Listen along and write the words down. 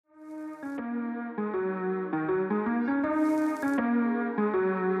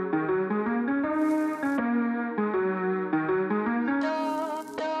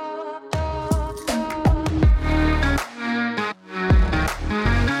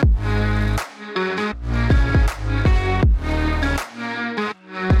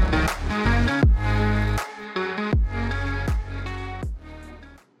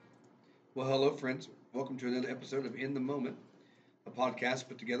episode of In the Moment, a podcast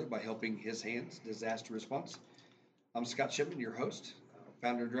put together by Helping His Hands Disaster Response. I'm Scott Shipman, your host,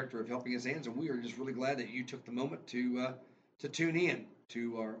 founder and director of Helping His Hands, and we are just really glad that you took the moment to tune in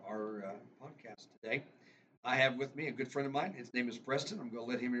to our podcast today. I have with me a good friend of mine. His name is Preston. I'm going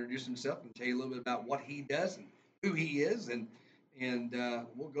to let him introduce himself and tell you a little bit about what he does and who he is, and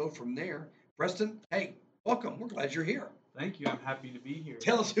we'll go from there. Preston, hey, welcome. We're glad you're here. Thank you. I'm happy to be here.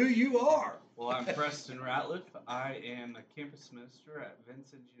 Tell us who you are. Well, I'm Preston Ratliff. I am a campus minister at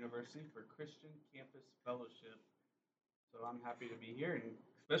Vincent University for Christian Campus Fellowship. So I'm happy to be here, and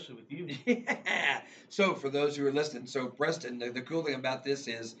especially with you. Yeah. So for those who are listening, so Preston, the cool thing about this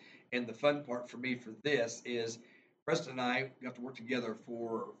is, and the fun part for me for this is, Preston and I got to work together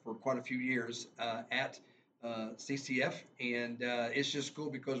for quite a few years at CCF, and it's just cool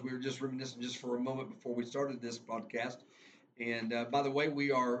because we were just reminiscing just for a moment before we started this podcast. And by the way,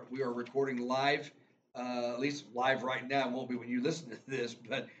 we are recording live, at least live right now. It won't be when you listen to this,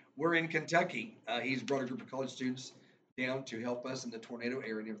 but we're in Kentucky. He's brought a group of college students down to help us in the tornado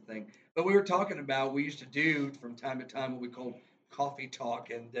area and everything. But we were talking about, we used to do from time to time what we called coffee talk,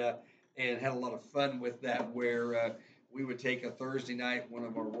 and had a lot of fun with that, where we would take a Thursday night, one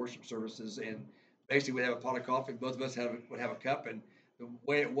of our worship services, and basically we'd have a pot of coffee. Both of us would have a cup, and the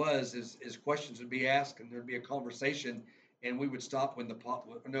way it was is questions would be asked, and there'd be a conversation, and we would stop when the pot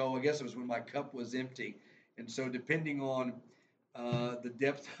was, no, I guess it was when my cup was empty. And so depending on the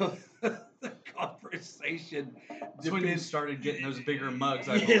depth of the conversation. That's when you started getting those bigger mugs.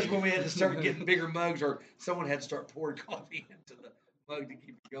 Yes, when we had to start getting bigger mugs, or someone had to start pouring coffee into the mug to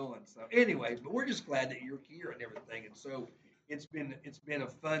keep it going. So anyway, but we're just glad that you're here and everything. And so it's been a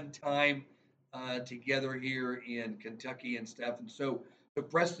fun time together here in Kentucky and stuff. And so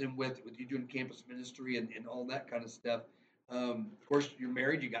Preston, with you doing campus ministry and all that kind of stuff. Of course, you're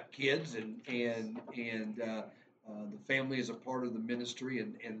married, you got kids, and the family is a part of the ministry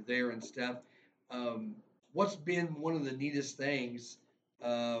and there and stuff. What's been one of the neatest things,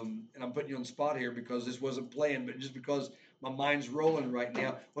 and I'm putting you on the spot here because this wasn't planned, but just because my mind's rolling right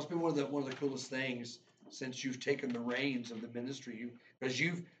now, what's been one of the coolest things since you've taken the reins of the ministry? Because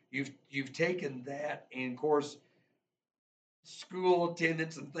you've taken that, and of course, school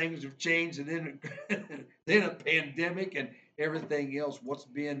attendance and things have changed, and then then a pandemic and everything else. What's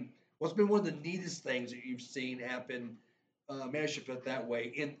been one of the neatest things that you've seen happen? Maybe I should put it that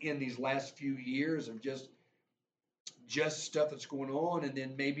way, in these last few years of just stuff that's going on, and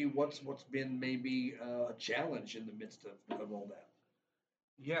then maybe what's been maybe a challenge in the midst of all that.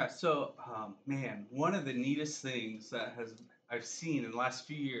 Yeah. So, man, one of the neatest things that I've seen in the last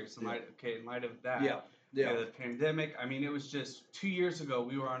few years, in light of that. Yeah. The pandemic. I mean, it was just 2 years ago.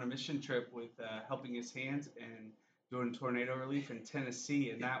 We were on a mission trip with Helping His Hands and doing tornado relief in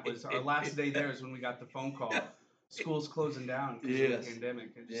Tennessee, and that was our last day there. Is when we got the phone call. School's closing down because of the pandemic.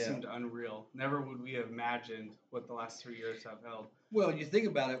 It just seemed unreal. Never would we have imagined what the last 3 years have held. Well, you think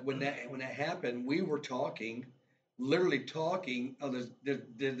about it, when that happened, we were literally talking. Oh,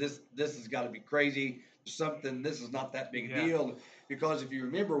 this has got to be crazy. Something. This is not that big a deal, because if you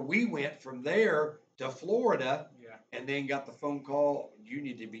remember, we went from there to Florida, and then got the phone call, you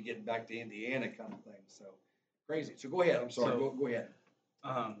need to be getting back to Indiana, kind of thing. So crazy. So go ahead. I'm sorry. Go ahead.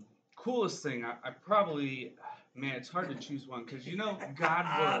 Coolest thing, I probably, man, it's hard to choose one because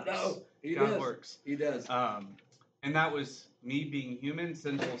God works. God works. He does. And that was me being human,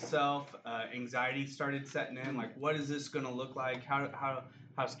 sinful self. Anxiety started setting in. Like, what is this going to look like?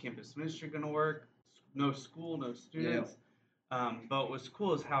 How's campus ministry going to work? No school, no students. But what's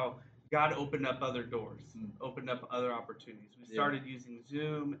cool is how God opened up other doors, opened up other opportunities. We started using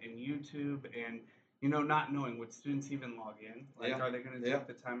Zoom and YouTube, and not knowing, would students even log in? Like, are they going to take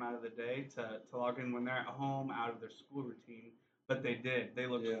the time out of the day to log in when they're at home, out of their school routine? But they did. They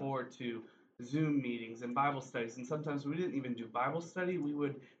looked forward to Zoom meetings and Bible studies. And sometimes we didn't even do Bible study. We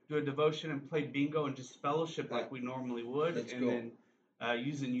would do a devotion and play bingo and just fellowship like we normally would. That's cool. Then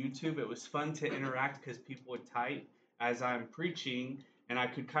using YouTube, it was fun to interact because people would type as I'm preaching. And I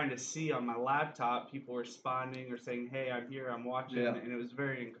could kind of see on my laptop people responding or saying, hey, I'm here, I'm watching. And it was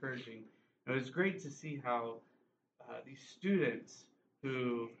very encouraging. And it was great to see how these students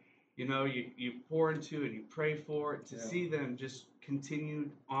who, you pour into and you pray for, to see them just continue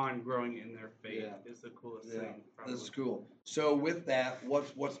on growing in their faith is the coolest thing. Probably. That's cool. So with that,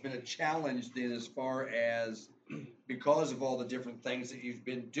 what's been a challenge then, as far as, because of all the different things that you've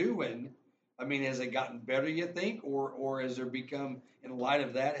been doing, I mean, has it gotten better, you think, or has there become, in light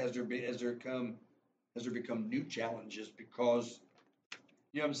of that, has there become new challenges? Because,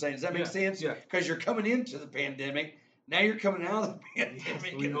 you know what I'm saying? Does that make sense? Yeah. Because you're coming into the pandemic, Now you're coming out of the Yes,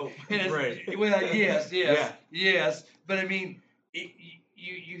 pandemic, we hope. and Right. well, yes, Yeah. yes. But I mean,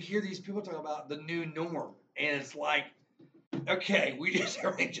 you hear these people talk about the new norm, and it's like, okay, we just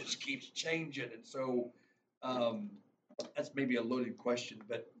everything just keeps changing, and so um, that's maybe a loaded question,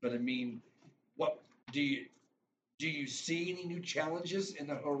 but I mean, what do you do you see any new challenges in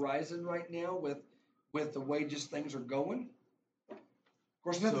the horizon right now with the way just things are going? Of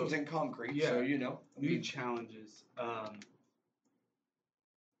course, nothing's So in concrete, so yeah, I new mean, challenges. I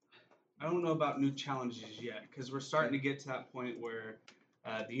don't know about new challenges yet because we're starting to get to that point where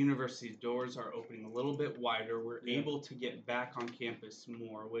the university's doors are opening a little bit wider. We're Yeah. able to get back on campus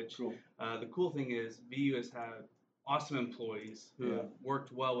more, which cool. the cool thing is VU has had awesome employees who Yeah. have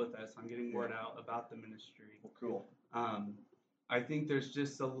worked well with us on getting word Yeah. out about the ministry. Well, cool. I think there's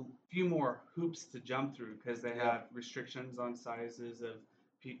just a few more hoops to jump through because they Yeah. have restrictions on sizes of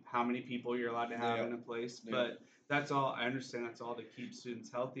how many people you're allowed to have Yeah. in a place. Yeah. But that's all. I understand that's all to keep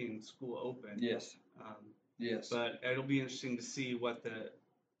students healthy and school open. Yes. Um, Yes. but it'll be interesting to see what the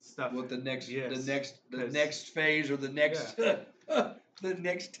stuff. What the next Yes, the 'cause- next phase or the next the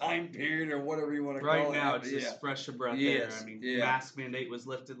next time period or whatever you want to Right call it. now, it's Yeah. just fresh of breath air. Yes. I mean, Yeah. mask mandate was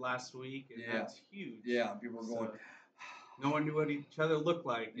lifted last week, and Yeah. that's huge. Yeah. People are going. So, no one knew what each other looked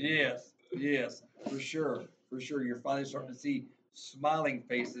like. Yes. Yes. For sure. For sure. You're finally starting to see smiling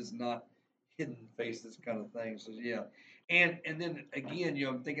faces, not hidden faces, kind of thing. So yeah. And then again,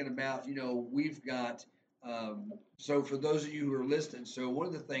 I'm thinking about we've got so for those of you who are listening, so one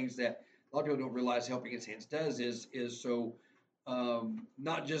of the things that a lot of people don't realize Helping His Hands does is so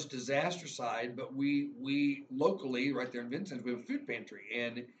not just disaster side, but we locally right there in Vincennes we have a food pantry,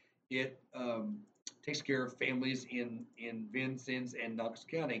 and it takes care of families in Vincennes and Knox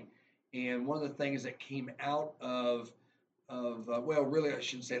County. And one of the things that came out of well, really, I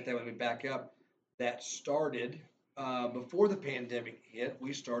shouldn't say it that way. Let me back up. That started before the pandemic hit.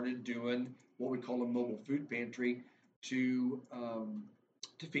 We started doing what we call a mobile food pantry to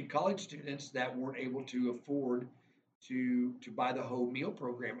feed college students that weren't able to afford to buy the whole meal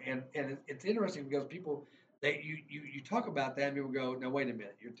program. And it's interesting because people that you talk about that and people go, no, wait a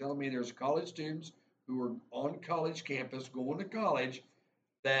minute. You're telling me there's college students who are on college campus going to college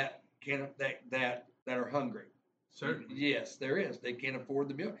that can that are hungry. Certainly. Yes, there is. They can't afford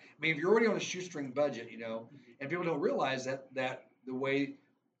the meal. I mean, if you're already on a shoestring budget, and people don't realize that the way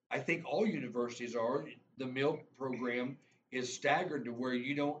I think all universities are, the meal program is staggered to where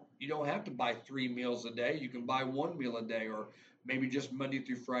you don't have to buy 3 meals a day. You can buy 1 meal a day, or maybe just Monday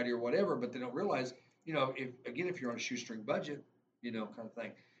through Friday or whatever. But they don't realize, if you're on a shoestring budget, kind of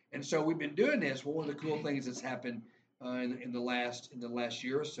thing. And so we've been doing this. Well, one of the cool things that's happened in the last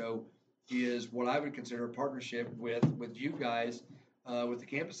year or so is what I would consider a partnership with you guys, with the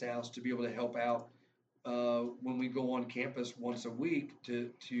campus house, to be able to help out when we go on campus once a week to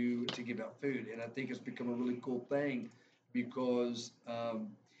give out food. And I think it's become a really cool thing because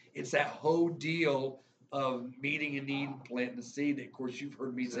it's that whole deal of meeting a need and planting a seed. Of course, you've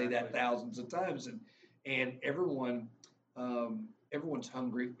heard me say that Exactly. thousands of times, and everyone's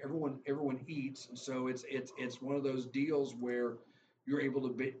hungry. Everyone eats, and so it's one of those deals where you're able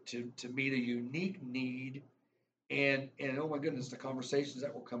to meet a unique need, and oh my goodness, the conversations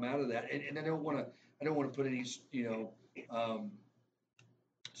that will come out of that. And I don't want to put any student. I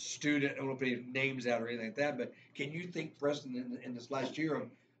don't want to put any names out or anything like that. But can you think, Preston, in this last year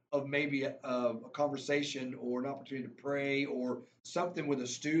of maybe a conversation or an opportunity to pray or something with a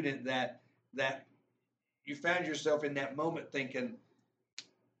student that you found yourself in that moment thinking,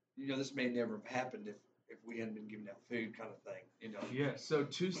 this may never have happened if we hadn't been giving out food, kind of thing. Yeah, so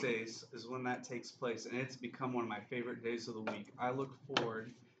Tuesdays is when that takes place, and it's become one of my favorite days of the week. I look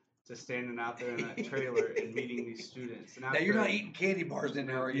forward to standing out there in that trailer and meeting these students. And Now you're not eating candy bars in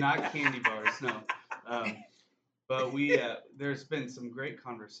there, are you? Not candy bars, no. But there's been some great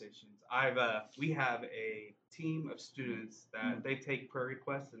conversations. We have a team of students that they take prayer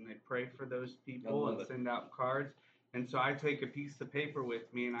requests and they pray for those people and send out cards. And so I take a piece of paper with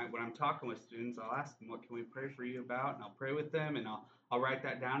me, and when I'm talking with students, I'll ask them, what can we pray for you about? And I'll pray with them, and I'll write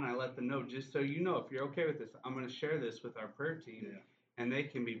that down, and I let them know, just so you know, if you're okay with this, I'm going to share this with our prayer team, and they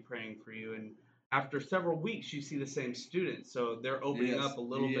can be praying for you. And after several weeks, you see the same students, so they're opening up a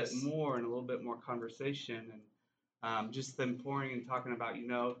little bit more and a little bit more conversation, and just them pouring and talking about,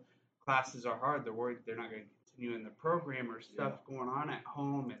 classes are hard. They're worried they're not going to continue in the program, or stuff going on at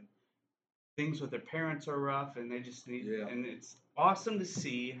home, and things with their parents are rough, and they just need. And it's awesome to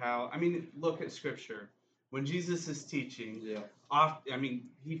see how. I mean, look at Scripture when Jesus is teaching. I mean,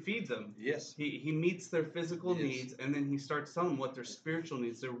 he feeds them. Yes. He meets their physical Yes. needs, and then he starts telling them what their spiritual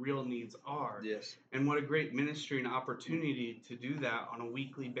needs, their real needs are. Yes. And what a great ministry and opportunity to do that on a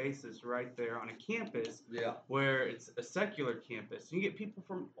weekly basis right there on a campus Yeah. where it's a secular campus. You get people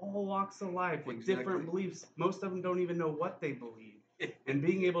from all walks of life with Exactly. different beliefs. Most of them don't even know what they believe. And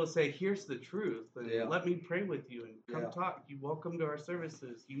being able to say, here's the truth, and Yeah. let me pray with you, and come Yeah. talk. You welcome to our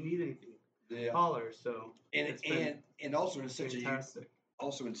services. You need anything, Yeah. holler. So And it's been and also in such fantastic.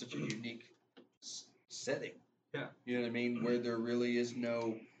 a unique setting. Yeah. You know what I mean? Where there really is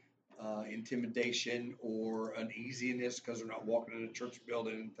no intimidation or uneasiness because they're not walking in a church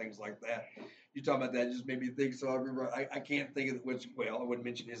building and things like that. You talk about that just made me think. So I remember I can't think of which. Well, I wouldn't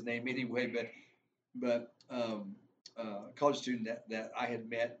mention his name anyway, but a college student that I had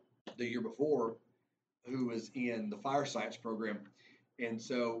met the year before who was in the fire science program. And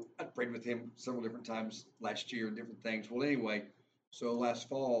so I prayed with him several different times last year and different things. Well, anyway, so last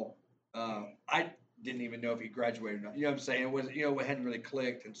fall, I didn't even know if he graduated or not. You know what I'm saying? It was, it hadn't really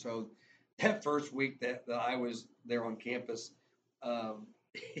clicked. And so that first week that I was there on campus, um,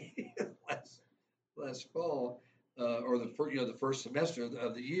 last, last fall, or the first semester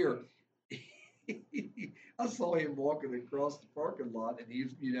of the year, I saw him walking across the parking lot, and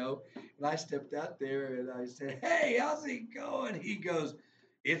and I stepped out there and I said, "Hey, how's it going?" He goes,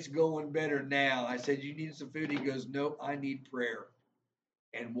 "It's going better now." I said, "You need some food?" He goes, "Nope, I need prayer."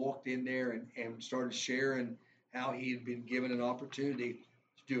 And walked in there and started sharing how he had been given an opportunity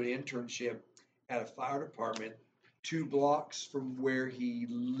to do an internship at a fire department 2 blocks from where he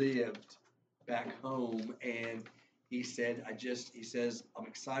lived back home. And he said, he says, "I'm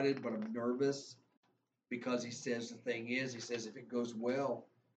excited, but I'm nervous because," he says, "the thing is," he says, "if it goes well,"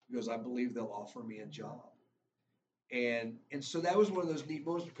 he goes, "I believe they'll offer me a job." And so that was one of those neat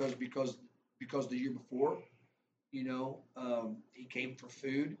moments because the year before, he came for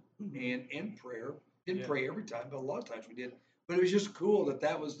food and prayer. Didn't pray every time, but a lot of times we did. But it was just cool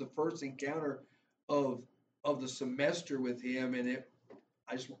that was the first encounter of the semester with him, and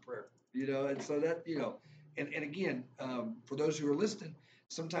I just want prayer, and so that, and again, for those who are listening,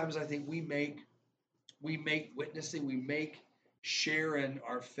 sometimes I think we make witnessing, we make sharing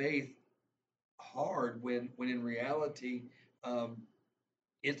our faith hard when in reality, um,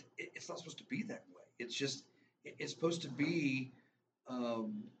 it's not supposed to be that way. It's just it's supposed to be.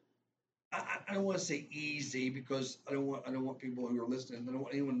 Um, I don't want to say easy because I don't want people who are listening. I don't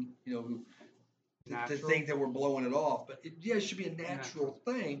want anyone who to think that we're blowing it off. But it should be a natural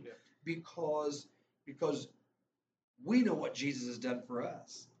thing because we know what Jesus has done for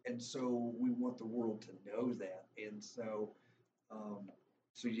us, and so we want the world to know that. And um,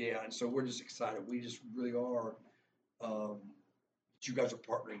 and so we're just excited. We just really are. Um, you guys are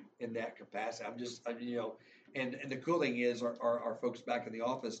partnering in that capacity. And the cool thing is our folks back in the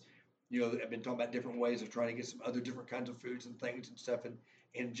office, have been talking about different ways of trying to get some other different kinds of foods and things and stuff,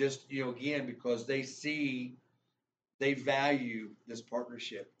 and just again because they value this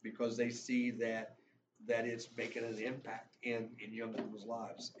partnership because they see that it's making an impact in young people's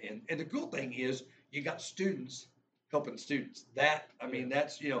lives. And the cool thing is you got students helping students. That's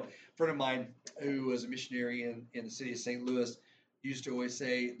a friend of mine who was a missionary in the city of St. Louis used to always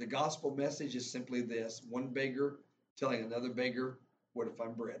say the gospel message is simply this: one beggar telling another beggar where to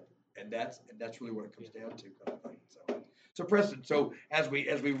find bread. And that's really what it comes down to, kind of thing. So Preston, so as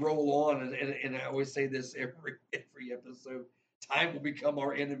we roll on, and I always say this every episode, time will become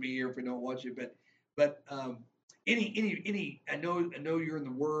our enemy here if we don't watch it. But any I know you're in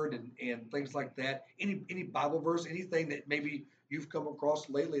the Word and things like that. Any Bible verse, anything that maybe you've come across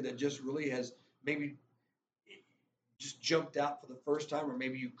lately that just really has maybe just jumped out for the first time, or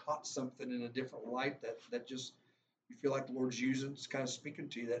maybe you caught something in a different light that just you feel like the Lord's using, it's kind of speaking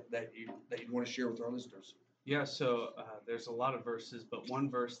to you that you want to share with our listeners. Yeah, so there's a lot of verses, but one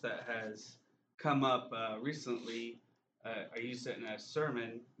verse that has come up recently, I used it in a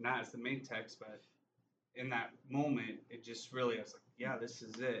sermon, not as the main text, but in that moment, it just really, I was like, yeah, this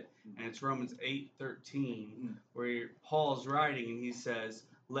is it. And it's Romans 8:13, where Paul's writing and he says,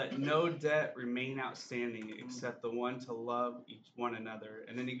 "Let no debt remain outstanding except the one to love each one another."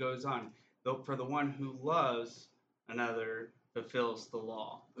 And then he goes on, "For the one who loves another fulfills the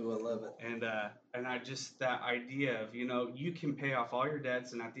law." Oh, I love it. And I just, that idea of, you can pay off all your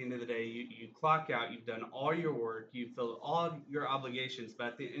debts, and at the end of the day, you clock out, you've done all your work, you've filled all your obligations, but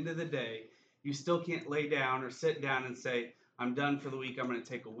at the end of the day, you still can't lay down or sit down and say, "I'm done for the week, I'm going to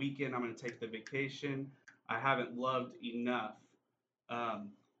take a weekend, I'm going to take the vacation, I haven't loved enough."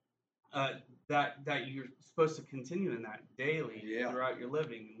 uh, that you're supposed to continue in that daily Yeah. throughout your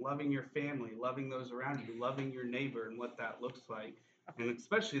living, loving your family, loving those around you, loving your neighbor, and what that looks like, and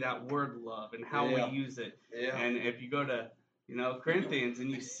especially that word love and how we Yeah. use it. Yeah. And if you go to Corinthians and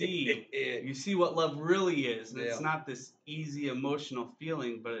you see what love really is, and Yeah. it's not this easy emotional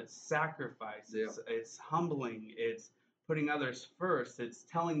feeling, but it's sacrifice, Yeah. it's humbling, it's putting others first, it's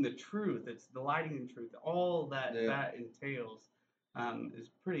telling the truth, it's delighting in truth. All that Yeah. that entails is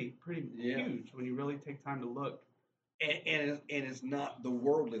pretty Yeah. huge when you really take time to look. And it's not the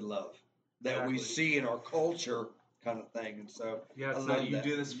worldly love that we Exactly. see in our culture kind of thing. And so Yeah, I it's love not you that.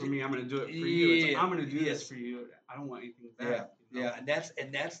 do this for me, I'm going to do it for you. It's Yeah. I'm going to do this Yes. for you. I don't want anything Yeah. back. Yeah. And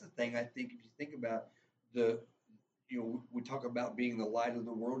that's the thing. I think if you think about the, we talk about being the light of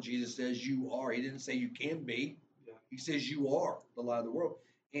the world. Jesus says you are. He didn't say you can be. Yeah. He says you are the light of the world.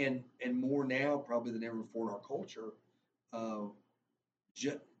 And more now probably than ever before in our culture, uh,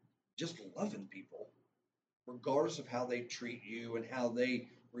 just loving people, regardless of how they treat you and how they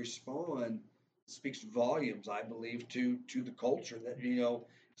respond, speaks volumes, I believe, to the culture that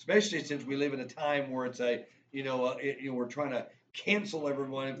especially since we live in a time where it's we're trying to cancel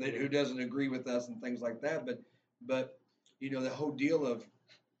everyone who doesn't agree with us and things like that. But the whole deal of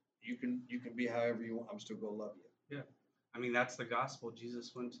you can be however you want. I'm still gonna love you. Yeah. I mean, that's the gospel.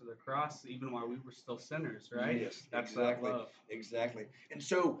 Jesus went to the cross even while we were still sinners, right? Yes, That's exactly, that love. exactly. And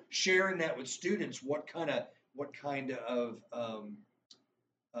so sharing that with students, what kind of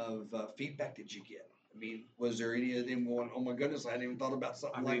feedback did you get? I mean, was there any of them going, "Oh my goodness, I hadn't even thought about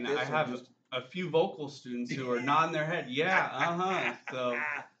something like this"? I have a few vocal students who are nodding their head, yeah, So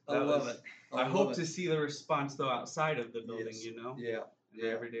I love it. I hope to see the response though outside of the building, Yes. in Yeah.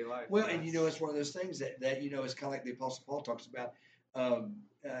 everyday life. Well, and it's one of those things that it's kind of like the Apostle Paul talks about.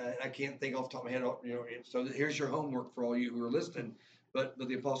 I can't think off the top of my head, So here's your homework for all you who are listening. But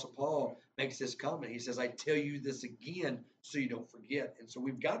the Apostle Paul makes this comment. He says, "I tell you this again, so you don't forget." And so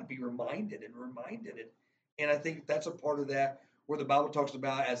we've got to be reminded. And I think that's a part of that where the Bible talks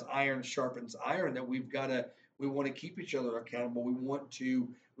about as iron sharpens iron. That we want to keep each other accountable. We want to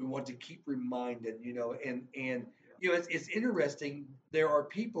keep reminded. And it's interesting. There are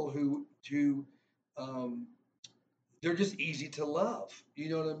people who um, they're just easy to love.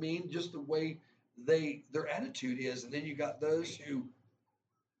 You know what I mean? Just the way their attitude is, and then you got those who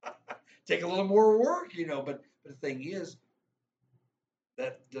take a little more work. But the thing is,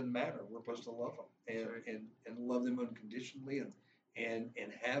 that doesn't matter. We're supposed to love them and love them unconditionally, and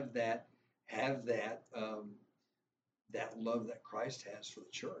have that love that Christ has for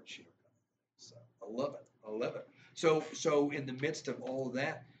the church. So I love it. I love it. So in the midst of all of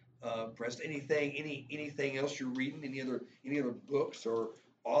that, Preston, anything else you're reading? Any other books or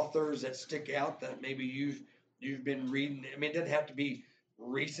authors that stick out that maybe you've been reading? I mean, it doesn't have to be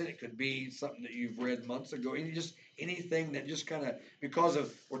recent. It could be something that you've read months ago. Anything that just kind of, because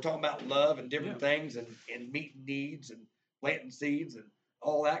of we're talking about love and different things and meeting needs and planting seeds and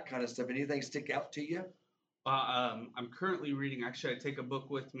all that kind of stuff. Anything stick out to you? I'm currently reading. Actually, I take a book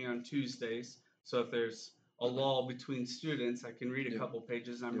with me on Tuesdays. So if there's a lull between students, I can read a couple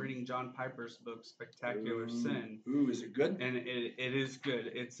pages. I'm reading John Piper's book, Spectacular Sin. Ooh, is it good? And it is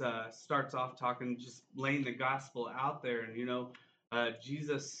good. It starts off talking, just laying the gospel out there, and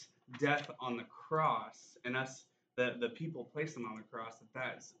Jesus' death on the cross, and us, the people place him on the cross.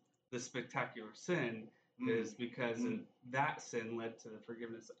 That's the spectacular sin, is because that sin led to the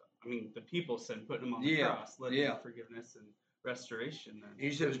forgiveness. I mean, the people sin, putting him on the cross, led to forgiveness and restoration. And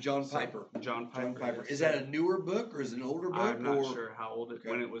you said it was John Piper. John Piper. Is that a newer book or is it an older book? I'm not sure how old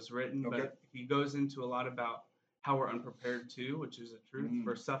when it was written, but he goes into a lot about how we're unprepared too, which is a truth,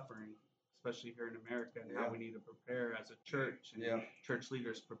 for suffering, especially here in America, and how we need to prepare as a church and church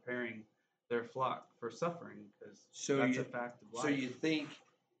leaders preparing their flock for suffering, because that's a fact of life. So you think,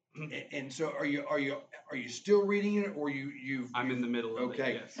 and so are you still reading it, or I'm in the middle of it.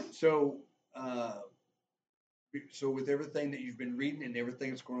 Yes. So so with everything that you've been reading and everything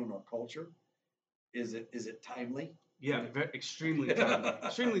that's going on in our culture, is it timely? Yeah, extremely timely.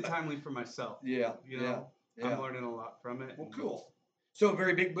 Extremely timely for myself. Yeah. I'm learning a lot from it. Well, cool. So a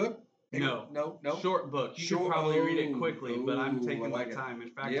very big book? No. Short book. You can probably read it quickly, but I'm taking my time. In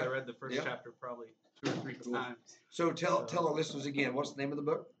fact, I read the first chapter probably 2 or 3 times. So tell our listeners again, what's the name of the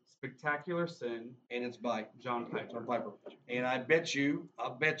book? Spectacular Sin. And it's by John Piper. John Piper. And I'll bet you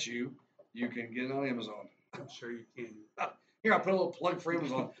you can get it on Amazon. I'm sure you can. Here, I'll put a little plug for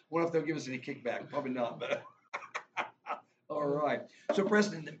Amazon. Wonder if they'll give us any kickback. Probably not, but all right. So,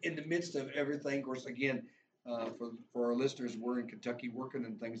 Preston, in the midst of everything, of course, again, for our listeners, we're in Kentucky working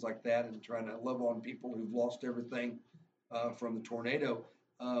and things like that, and trying to love on people who've lost everything from the tornado.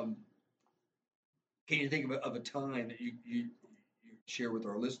 Can you think of a time that you share with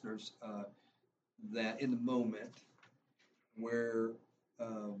our listeners that in the moment where,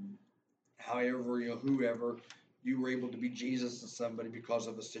 um, however, whoever, you were able to be Jesus to somebody because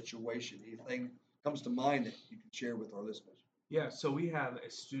of a situation? Anything comes to mind that you can share with our listeners? Yeah, so we have a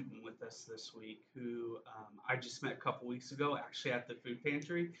student with us this week who I just met a couple weeks ago, actually at the food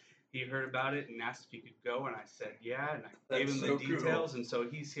pantry. He heard about it and asked if he could go, and I said yeah, and I gave That's him the so cool. details, and so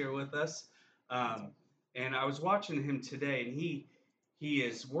he's here with us. Um, and I was watching him today, and he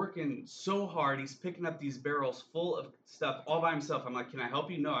is working so hard. He's picking up these barrels full of stuff all by himself. I'm like, can I help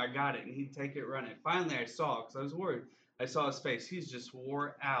you? No, I got it. And he'd take it, run it. Finally, I saw, because I was worried. I saw his face. He's just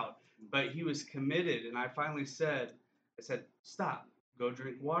wore out, but he was committed, and I finally said. I said, stop, go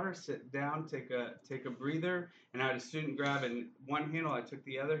drink water, sit down, take a breather. And I had a student grab and one handle, I took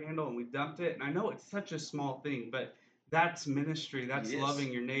the other handle and we dumped it. And I know it's such a small thing, but that's ministry. That's Yes,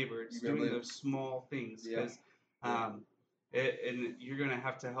 loving your neighbor. It's you really doing live. those small things Yeah, because, yeah. and you're gonna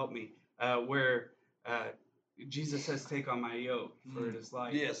have to help me. Where uh, Jesus says, "Take on my yoke, for it is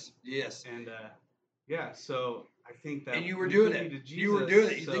light." Yes, yes. And yeah, so I think And that you were we doing can be it. to Jesus. You were doing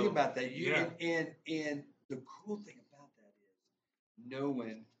it. You think So about that. You yeah, and the cool thing about that is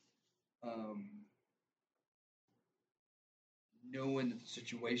knowing, um, knowing that the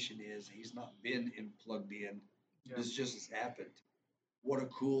situation is he's not been plugged in. yeah. This just has happened. What a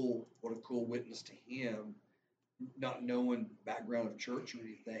cool witness to him. Not knowing background of church or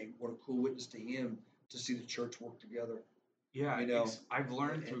anything. What a cool witness to him to see the church work together. Yeah, You know, I've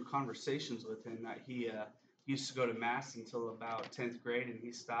learned and through conversations with him that he used to go to mass until about 10th grade and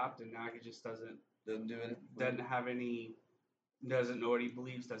he stopped and now he just doesn't do it. doesn't have any doesn't know what he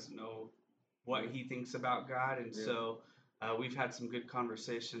believes, doesn't know what Yeah, he thinks about God, and yeah, so we've had some good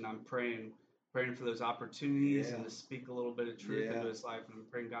conversation. I'm praying for those opportunities and yeah, to speak a little bit of truth yeah. into his life, and I'm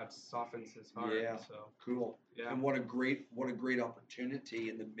praying God softens his heart. Yeah, So cool. yeah, And what a great opportunity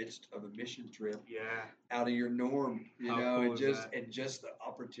in the midst of a mission trip yeah. out of your norm, How cool is that? and just the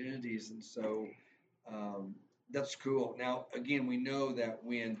opportunities. And so um, that's cool. Now, again, we know that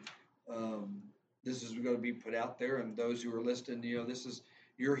when um, this is going to be put out there, and those who are listening, this is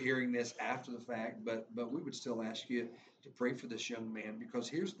you're hearing this after the fact, but we would still ask you to pray for this young man because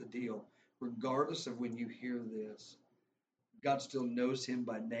here's the deal: regardless of when you hear this, God still knows him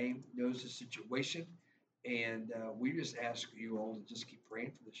by name, knows his situation, and we just ask you all to just keep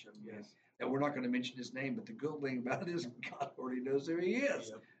praying for this young man. Yes. Now we're not going to mention his name, but the good thing about it is God already knows who he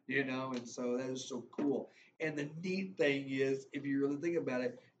is, Yep. and so that is so cool. And the neat thing is, if you really think about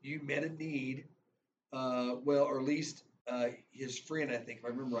it, you met a need, well, or at least his friend, I think, if I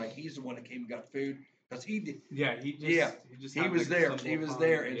remember right, he's the one that came and got food because he did. Yeah, Yeah, he just he had was like a there. simple He was fun.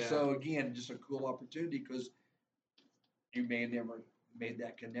 there, and Yeah. so again, just a cool opportunity because you may have never made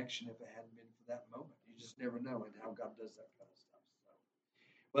that connection if it hadn't been for that moment. You just never know and how God does that kind of stuff. So,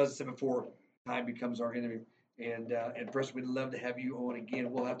 well, as I said before, time becomes our enemy. And Preston, we'd love to have you on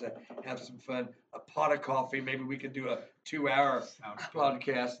again. We'll have to have some fun. A pot of coffee. Maybe we could do a 2 hour Sounds good.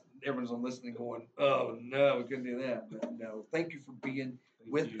 podcast. Everyone's on listening going, oh no, we couldn't do that. But no, thank you for being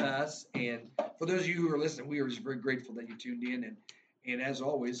Thank with you. us. And for those of you who are listening, we are just very grateful that you tuned in. And as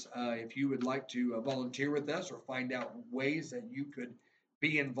always, if you would like to volunteer with us or find out ways that you could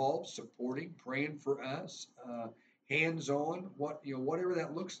be involved, supporting, praying for us, hands-on, whatever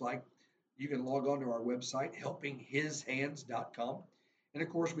that looks like, you can log on to our website, helpinghishands.com. And of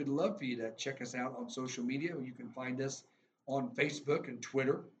course, we'd love for you to check us out on social media. You can find us on Facebook and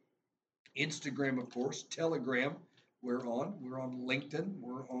Twitter, Instagram, of course, Telegram. We're on. We're on LinkedIn.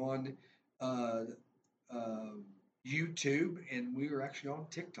 We're on uh, uh, YouTube, and we are actually on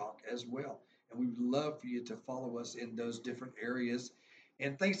TikTok as well. And we would love for you to follow us in those different areas.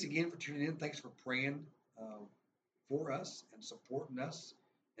 And thanks again for tuning in. Thanks for praying for us and supporting us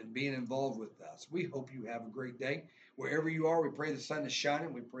and being involved with us. We hope you have a great day. Wherever you are, we pray the sun is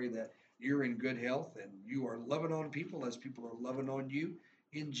shining. We pray that you're in good health and you are loving on people as people are loving on you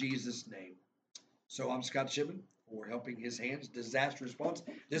in Jesus' name. So I'm Scott Shipman for Helping His Hands Disaster Response.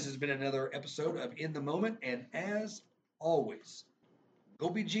 This has been another episode of In the Moment. And as always, go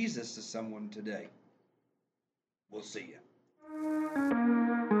be Jesus to someone today. We'll see you.